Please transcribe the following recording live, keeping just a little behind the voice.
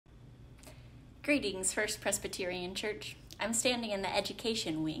Greetings, First Presbyterian Church. I'm standing in the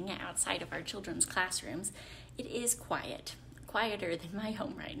education wing outside of our children's classrooms. It is quiet, quieter than my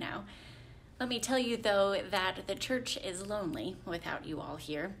home right now. Let me tell you, though, that the church is lonely without you all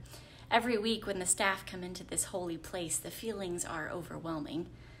here. Every week when the staff come into this holy place, the feelings are overwhelming.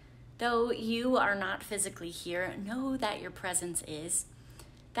 Though you are not physically here, know that your presence is.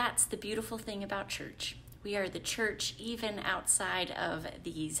 That's the beautiful thing about church. We are the church even outside of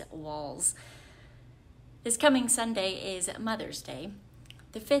these walls. This coming Sunday is Mother's Day,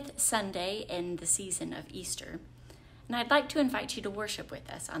 the 5th Sunday in the season of Easter, and I'd like to invite you to worship with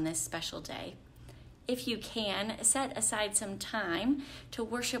us on this special day. If you can, set aside some time to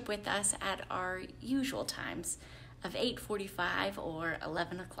worship with us at our usual times of 8:45 or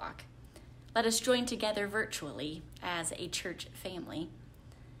 11 o'clock. Let us join together virtually as a church family.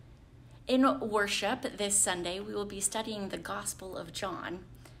 In worship this Sunday, we will be studying the Gospel of John.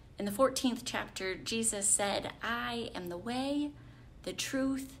 In the 14th chapter, Jesus said, "I am the way, the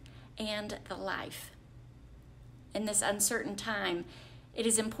truth, and the life." In this uncertain time, it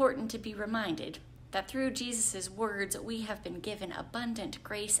is important to be reminded that through Jesus' words, we have been given abundant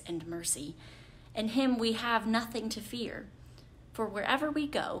grace and mercy. In him, we have nothing to fear, for wherever we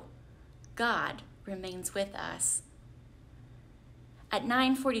go, God remains with us. At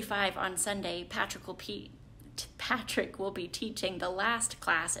 9:45 on Sunday, Patrick will be teaching the last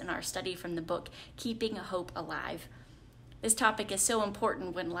class in our study from the book, Keeping Hope Alive. This topic is so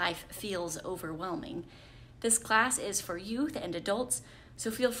important when life feels overwhelming. This class is for youth and adults,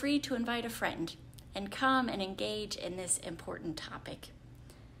 so feel free to invite a friend and come and engage in this important topic.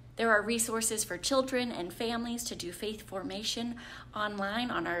 There are resources for children and families to do faith formation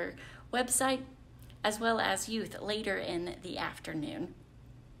online on our website, as well as youth later in the afternoon.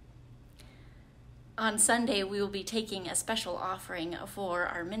 On Sunday, we will be taking a special offering for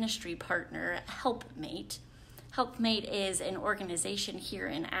our ministry partner, Helpmate. Helpmate is an organization here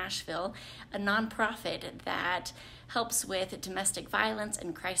in Asheville, a nonprofit that helps with domestic violence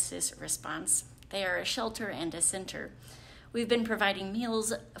and crisis response. They are a shelter and a center. We've been providing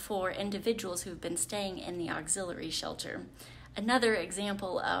meals for individuals who've been staying in the auxiliary shelter. Another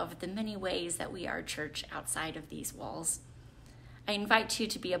example of the many ways that we are church outside of these walls. I invite you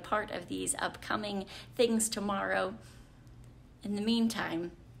to be a part of these upcoming things tomorrow. In the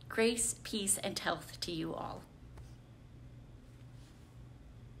meantime, grace, peace, and health to you all.